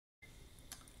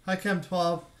Hi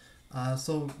Chem12.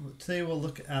 So today we'll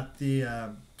look at the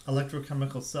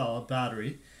electrochemical cell, a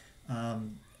battery,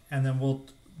 and then we'll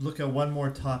look at one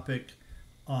more topic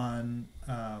on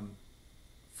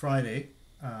Friday,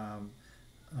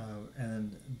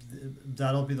 and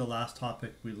that'll be the last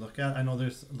topic we look at. I know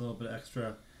there's a little bit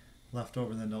extra left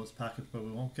over in the notes package, but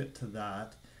we won't get to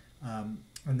that. And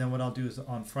then what I'll do is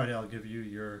on Friday I'll give you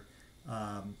your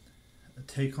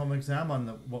take-home exam on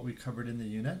what we covered in the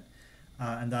unit.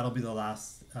 And that'll be the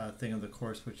last thing of the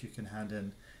course, which you can hand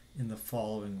in the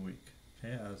following week.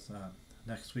 Okay, as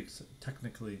next week's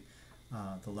technically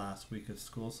the last week of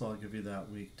school, so I'll give you that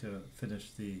week to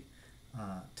finish the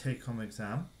take-home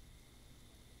exam,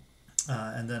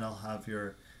 and then I'll have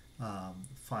your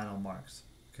final marks.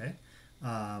 Okay,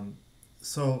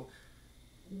 so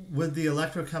with the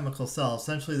electrochemical cell,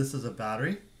 essentially this is a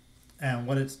battery, and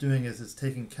what it's doing is it's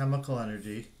taking chemical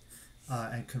energy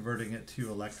and converting it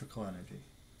to electrical energy.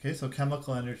 Okay, so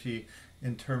chemical energy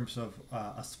in terms of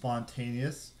a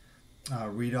spontaneous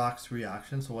redox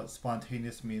reaction. So what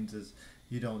spontaneous means is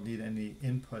you don't need any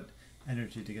input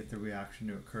energy to get the reaction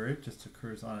to occur. It just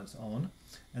occurs on its own,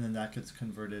 and then that gets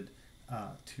converted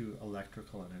to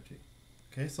electrical energy.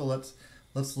 Okay, so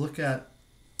let's look at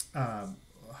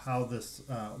how this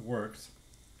works.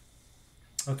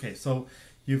 Okay, so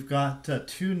you've got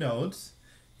two nodes.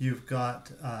 You've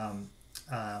got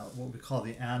what we call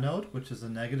the anode, which is a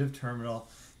negative terminal,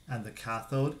 and the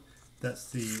cathode, that's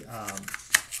the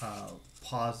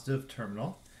positive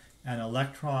terminal. And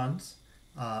electrons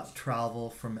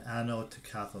travel from anode to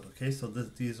cathode. Okay, so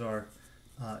these are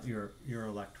your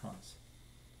electrons.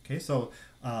 Okay, so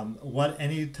what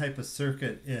any type of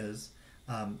circuit is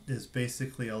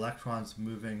basically electrons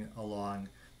moving along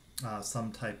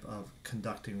some type of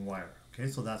conducting wire. Okay,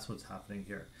 so that's what's happening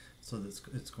here. So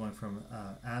it's going from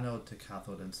anode to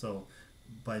cathode, and so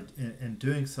in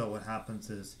doing so, what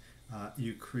happens is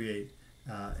you create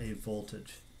a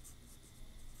voltage.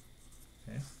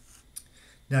 Okay.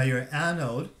 Now your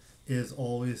anode is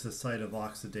always the site of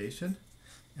oxidation,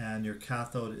 and your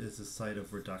cathode is the site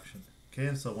of reduction. Okay,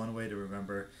 and so one way to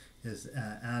remember is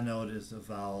anode is a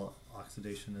vowel,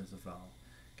 oxidation is a vowel.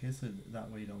 Okay, so that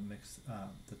way you don't mix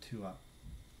the two up.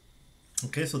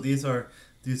 Okay, so these are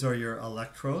your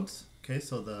electrodes. Okay,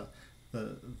 so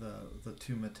the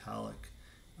two metallic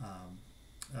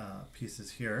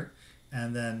pieces here,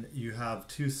 and then you have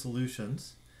two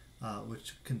solutions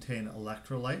which contain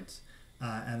electrolytes,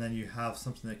 and then you have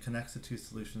something that connects the two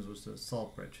solutions, which is a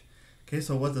salt bridge. Okay,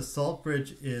 so what the salt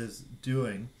bridge is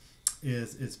doing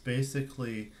is it's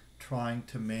basically trying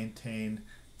to maintain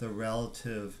the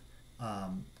relative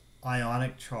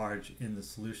ionic charge in the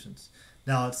solutions.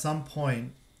 Now, at some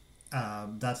point,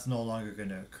 that's no longer going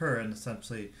to occur, and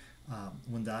essentially,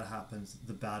 when that happens,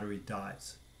 the battery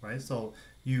dies, right? So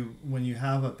when you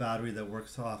have a battery that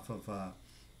works off of a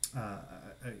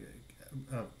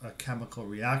chemical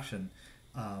reaction,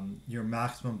 your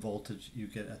maximum voltage you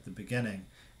get at the beginning,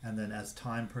 and then as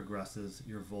time progresses,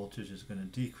 your voltage is going to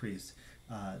decrease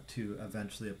to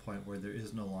eventually a point where there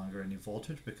is no longer any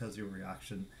voltage because your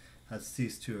reaction has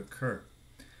ceased to occur.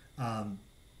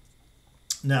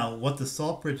 Now, what the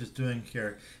salt bridge is doing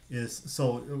here is,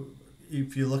 so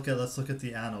if you look at, let's look at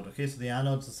the anode. Okay, so the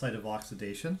anode is the site of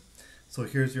oxidation. So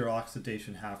here's your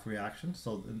oxidation half reaction.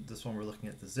 So in this one we're looking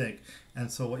at the zinc.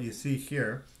 And so what you see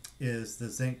here is the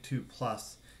zinc 2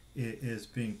 plus is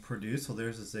being produced. So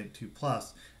there's a zinc 2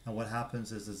 plus. And what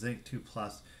happens is the zinc 2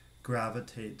 plus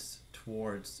gravitates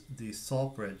towards the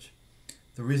salt bridge.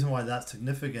 The reason why that's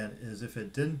significant is if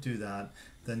it didn't do that,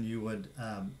 then you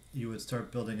would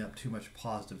start building up too much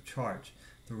positive charge.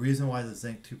 The reason why the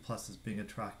zinc 2 plus is being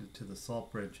attracted to the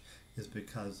salt bridge is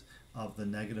because of the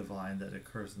negative ion that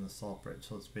occurs in the salt bridge.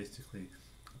 So it's basically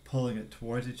pulling it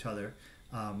towards each other,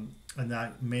 and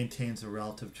that maintains a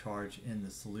relative charge in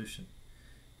the solution.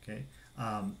 Okay,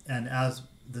 and as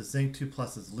the zinc 2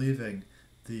 plus is leaving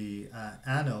the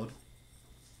anode,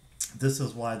 this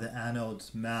is why the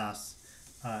anode's mass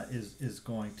is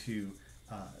going to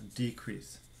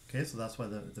decrease. Okay, so that's why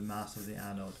the mass of the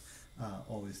anode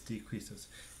always decreases.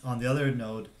 On the other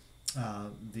node,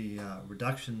 the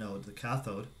reduction node, the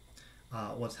cathode,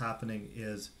 what's happening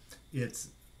is it's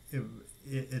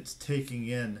taking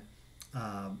in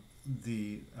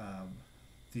the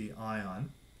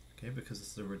ion, okay, because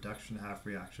it's a reduction half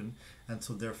reaction, and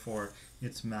so therefore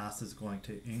its mass is going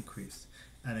to increase.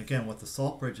 And again, what the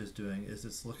salt bridge is doing is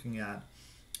it's looking at,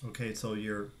 okay, so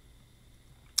you're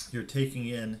taking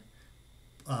in,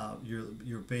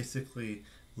 you're basically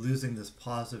losing this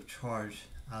positive charge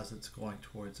as it's going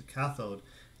towards the cathode,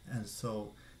 and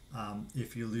so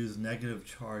if you lose negative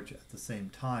charge at the same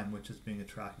time, which is being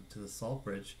attracted to the salt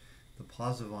bridge, the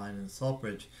positive ion in the salt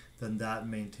bridge, then that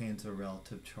maintains a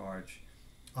relative charge,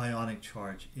 ionic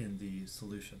charge in the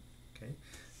solution. Okay,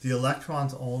 the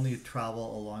electrons only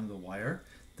travel along the wire.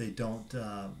 They don't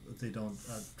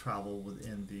travel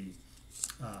within the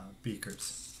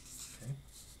beakers. Okay.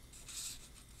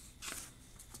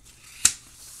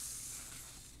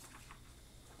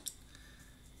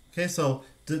 Okay, so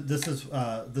this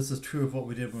is true of what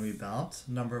we did when we balanced.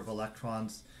 Number of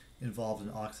electrons involved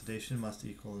in oxidation must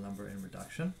equal the number in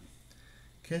reduction.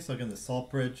 Okay, so again, the salt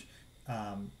bridge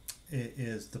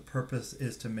the purpose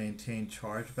is to maintain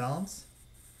charge balance.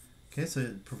 Okay, so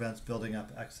it prevents building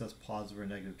up excess positive or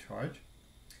negative charge.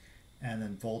 And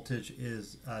then voltage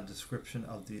is a description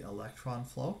of the electron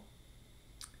flow.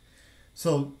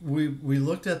 So we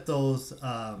looked at those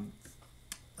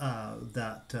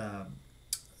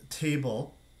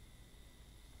table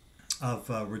of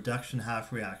reduction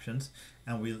half reactions,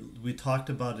 and we talked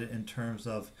about it in terms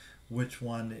of which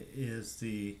one is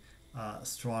the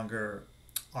stronger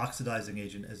oxidizing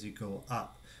agent as you go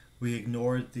up. We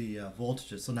ignored the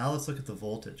voltages. So now let's look at the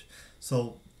voltage.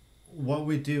 So what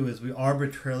we do is we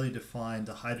arbitrarily define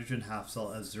the hydrogen half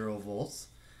cell as 0 volts,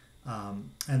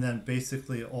 and then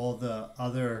basically all the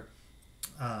other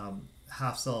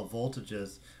half cell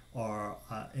voltages are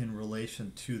in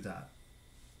relation to that.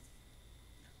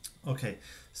 Okay,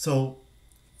 so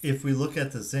if we look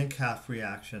at the zinc half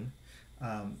reaction,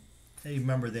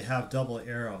 remember they have double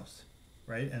arrows,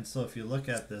 right? And so if you look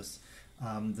at this,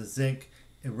 the zinc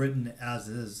written as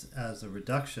is as a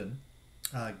reduction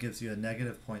gives you a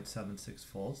negative 0.76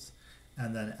 volts,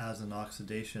 and then as an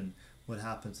oxidation, what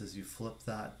happens is you flip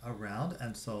that around,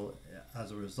 and so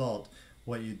as a result,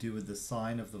 what you do with the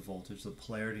sign of the voltage, the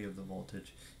polarity of the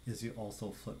voltage, is you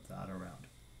also flip that around.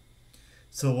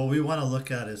 So what we want to look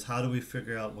at is how do we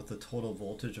figure out what the total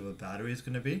voltage of a battery is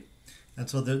going to be. And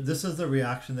so this is the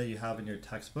reaction that you have in your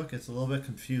textbook. It's a little bit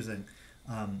confusing.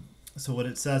 So what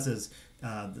it says is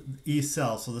E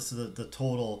cell, so this is the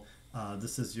total,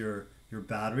 this is your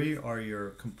battery or your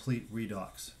complete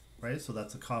redox, right? So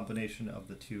that's a combination of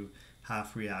the two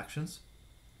half reactions,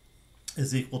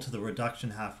 is equal to the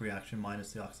reduction half reaction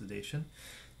minus the oxidation.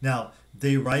 Now,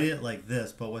 they write it like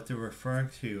this, but what they're referring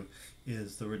to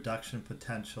is the reduction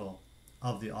potential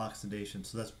of the oxidation.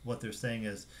 So that's what they're saying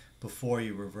is before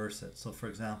you reverse it. So for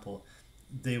example,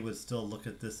 they would still look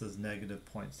at this as negative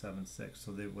 0.76.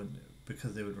 So they wouldn't,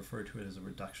 because they would refer to it as a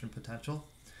reduction potential.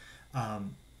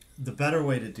 The better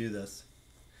way to do this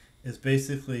is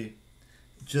basically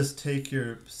just take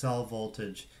your cell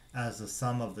voltage as the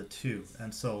sum of the two.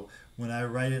 And so when I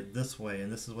write it this way,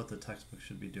 and this is what the textbook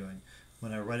should be doing,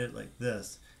 when I write it like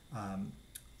this,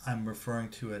 I'm referring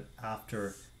to it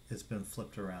after it's been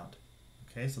flipped around.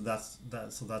 Okay, so that's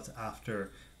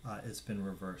after it's been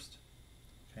reversed.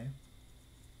 Okay.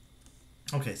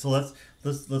 Okay, so let's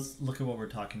look at what we're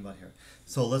talking about here.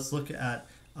 So let's look at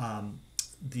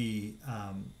the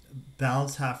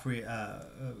balance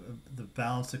the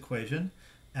balance equation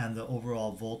and the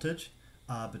overall voltage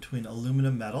between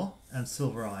aluminum metal and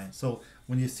silver ion. So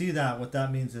when you see that, what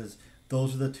that means is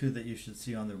those are the two that you should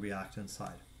see on the reactant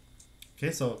side.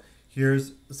 Okay, so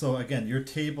so again, your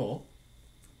table,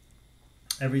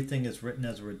 everything is written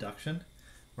as a reduction,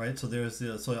 right? So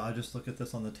so I'll just look at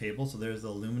this on the table. So there's the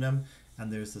aluminum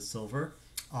and there's the silver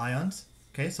ions.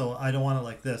 Okay, so I don't want it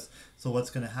like this. So what's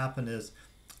going to happen is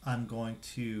I'm going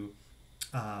to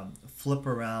flip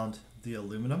around the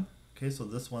aluminum. Okay, so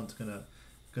this one's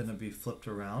gonna be flipped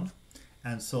around,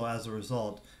 and so as a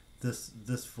result, this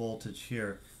voltage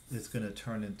here is going to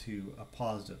turn into a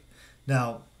positive.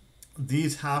 Now,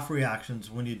 these half reactions,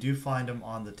 when you do find them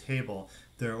on the table,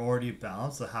 they're already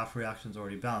balanced. The half reaction's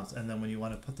already balanced, and then when you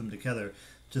want to put them together,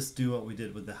 just do what we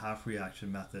did with the half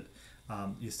reaction method.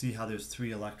 You see how there's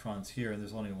 3 electrons here, and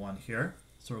there's only 1 here,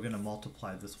 so we're going to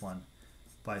multiply this one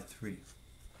by 3.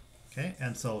 Okay,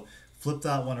 and so flip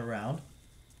that one around.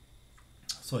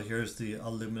 So here's the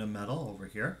aluminum metal over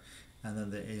here, and then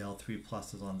the Al3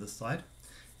 plus is on this side,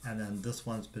 and then this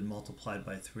one's been multiplied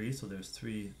by 3, so there's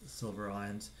 3 silver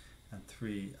ions and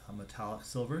 3 metallic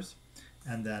silvers.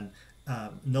 And then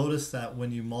notice that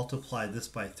when you multiply this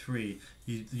by 3,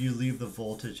 you leave the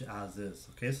voltage as is.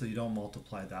 Okay, so you don't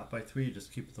multiply that by 3, you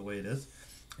just keep it the way it is.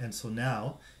 And so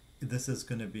now this is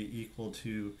going to be equal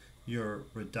to your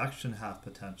reduction half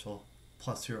potential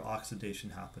plus your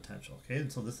oxidation half potential. Okay,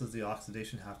 and so this is the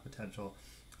oxidation half potential.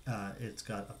 It's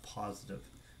got a positive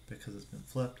because it's been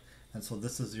flipped, and so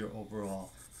this is your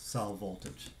overall cell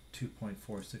voltage,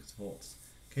 2.46 volts.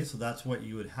 Okay, so that's what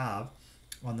you would have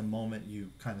on the moment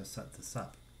you kind of set this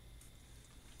up.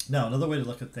 Now, another way to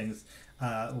look at things,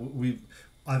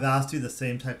 I've asked you the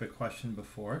same type of question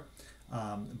before,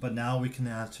 but now we can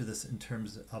answer this in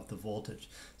terms of the voltage.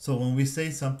 So when we say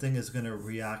something is going to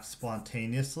react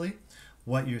spontaneously,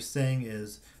 what you're saying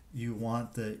is you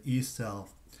want the E cell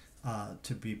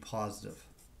to be positive.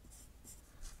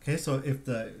 Okay, so if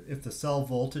the cell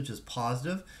voltage is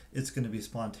positive, it's going to be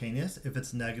spontaneous. If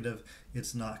it's negative,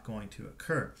 it's not going to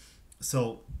occur.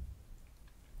 So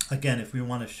again, if we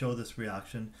want to show this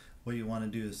reaction, what you want to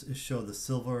do is show the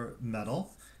silver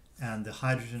metal and the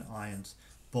hydrogen ions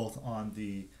both on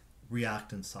the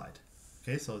reactant side.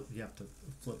 Okay, so you have to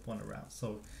flip one around.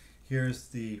 So here's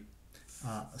the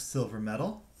silver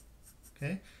metal,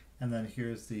 okay, and then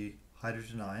here's the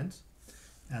hydrogen ions,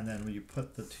 and then when you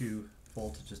put the two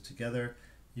voltages together,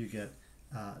 you get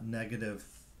negative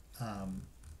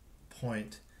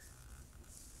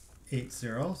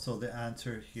 0.80. So the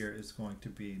answer here is going to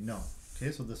be no.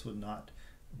 Okay, so this would not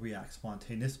react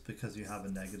spontaneous because you have a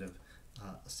negative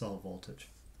cell voltage.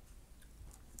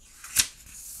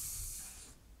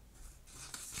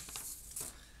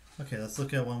 Okay, let's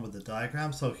look at one with the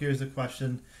diagram. So here's a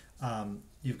question.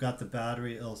 You've got the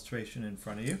battery illustration in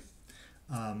front of you,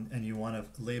 and you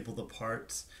want to label the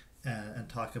parts and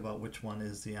talk about which one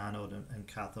is the anode and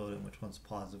cathode and which one's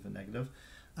positive and negative.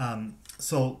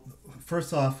 So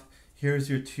first off, here's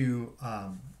your two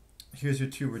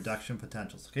reduction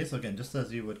potentials. Okay, so again, just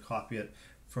as you would copy it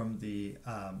from the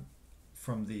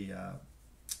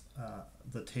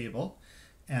table,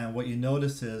 and what you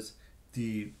notice is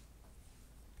the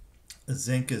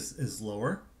zinc is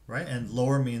lower, right? And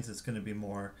lower means it's going to be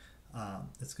more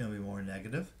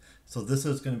negative. So this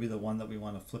is going to be the one that we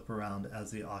want to flip around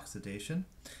as the oxidation.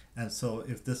 And so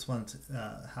if this one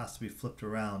has to be flipped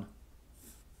around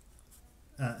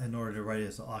in order to write it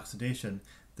as oxidation,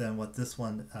 then what this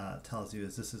one tells you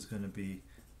is this is going to be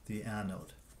the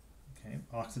anode. Okay,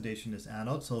 oxidation is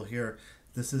anode. So here,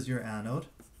 this is your anode,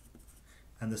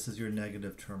 and this is your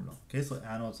negative terminal. Okay, so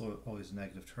anode's always a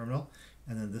negative terminal,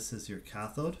 and then this is your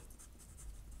cathode,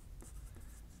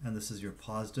 and this is your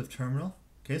positive terminal.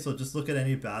 Okay, so just look at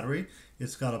any battery.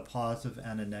 It's got a positive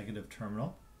and a negative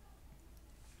terminal.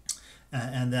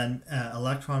 And then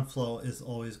electron flow is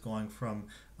always going from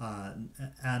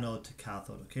anode to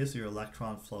cathode. Okay, so your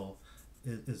electron flow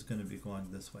is going to be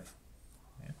going this way.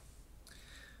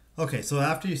 Okay, so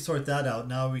after you sort that out,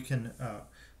 now we can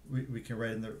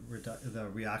write in the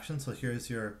reaction. So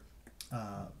here's your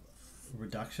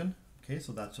reduction. Okay,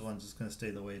 so that's the one just going to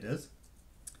stay the way it is.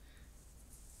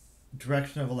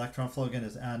 Direction of electron flow again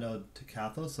is anode to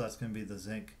cathode, so that's going to be the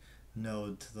zinc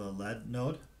node to the lead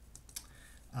node.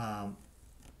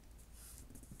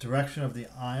 Direction of the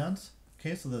ions,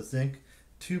 okay, so the zinc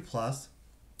 2+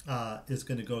 is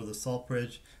going to go to the salt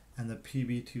bridge, and the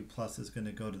Pb2+ is going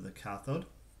to go to the cathode.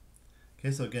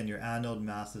 Okay, so again, your anode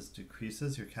mass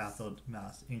decreases, your cathode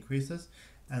mass increases,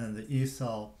 and then the E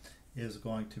cell is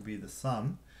going to be the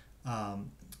sum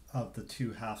of the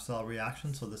two half cell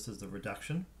reactions. So this is the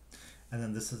reduction, and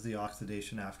then this is the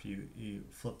oxidation after you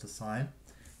flip the sign,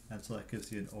 and so that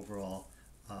gives you an overall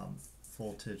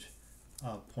voltage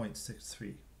of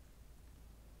 0.63.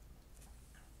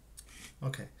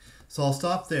 Okay, so I'll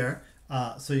stop there.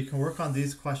 So you can work on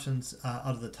these questions out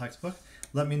of the textbook.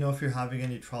 Let me know if you're having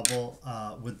any trouble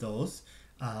with those.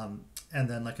 And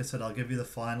then, like I said, I'll give you the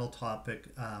final topic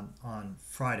on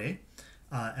Friday.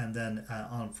 And then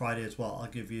on Friday as well, I'll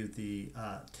give you the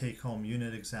take-home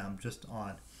unit exam just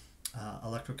on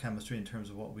electrochemistry in terms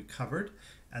of what we covered.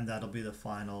 And that'll be the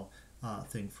final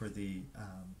thing for the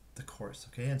course.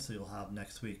 Okay, and so you'll have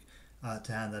next week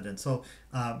to hand that in. So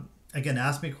again,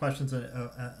 ask me questions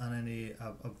on any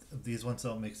of these ones that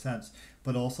don't make sense,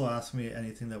 but also ask me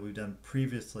anything that we've done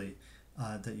previously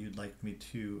that you'd like me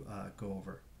to go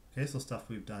over. Okay, so stuff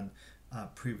we've done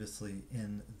previously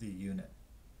in the unit.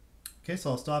 Okay, so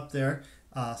I'll stop there.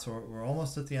 So we're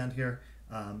almost at the end here.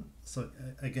 So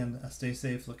again, stay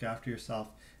safe, look after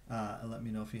yourself, and let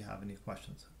me know if you have any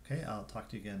questions. Okay, I'll talk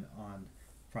to you again on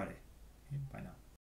Friday. Okay, bye now.